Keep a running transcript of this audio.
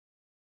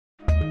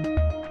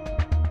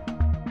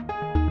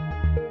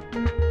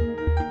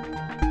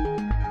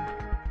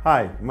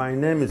Hi, my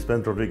name is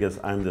Ben Rodriguez.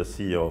 I'm the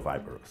CEO of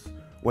HIPPEROS.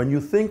 When you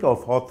think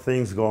of hot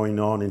things going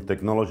on in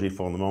technology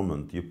for the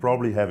moment, you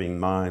probably have in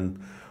mind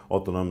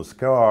autonomous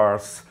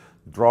cars,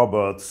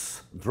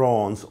 robots,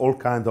 drones, all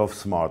kinds of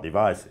smart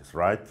devices,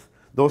 right?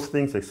 Those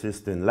things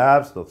exist in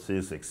labs, those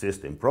things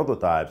exist in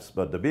prototypes,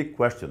 but the big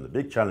question, the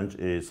big challenge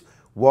is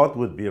what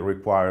would be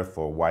required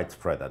for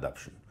widespread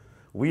adoption?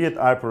 We at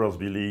HIPPEROS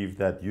believe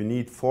that you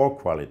need four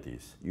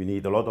qualities. You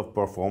need a lot of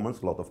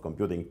performance, a lot of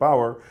computing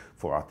power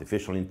for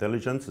artificial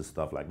intelligence and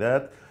stuff like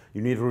that.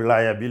 You need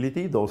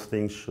reliability. Those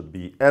things should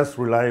be as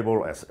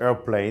reliable as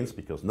airplanes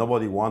because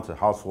nobody wants a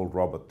household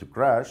robot to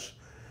crash.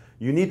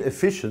 You need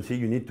efficiency.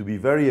 You need to be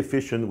very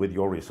efficient with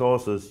your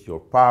resources, your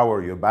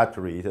power, your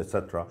batteries,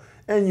 etc.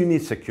 And you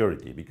need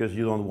security because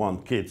you don't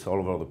want kids all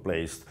over the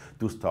place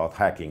to start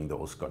hacking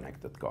those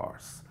connected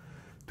cars.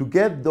 To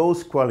get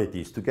those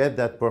qualities, to get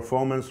that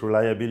performance,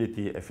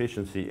 reliability,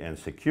 efficiency, and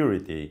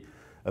security,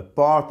 a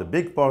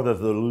big part of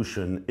the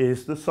solution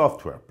is the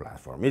software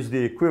platform. It's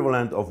the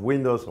equivalent of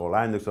Windows or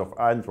Linux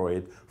or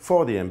Android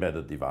for the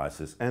embedded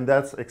devices, and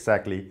that's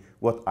exactly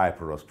what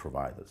HIPPEROS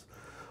provides.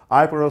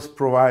 HIPPEROS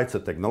provides a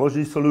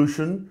technology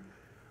solution,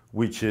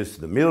 which is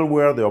the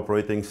middleware, the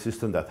operating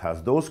system that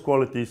has those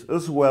qualities,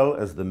 as well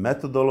as the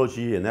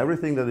methodology and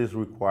everything that is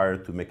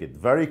required to make it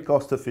very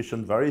cost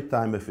efficient, very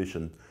time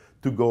efficient,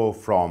 to go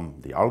from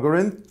the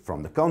algorithm,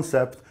 from the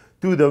concept,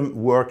 to the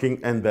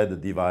working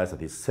embedded device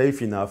that is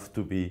safe enough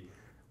to be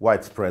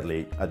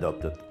widespreadly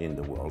adopted in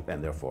the world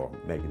and therefore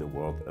make the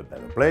world a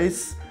better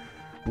place.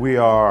 We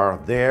are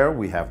there,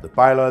 we have the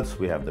pilots,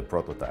 we have the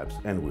prototypes,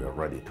 and we are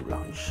ready to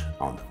launch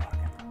on the market.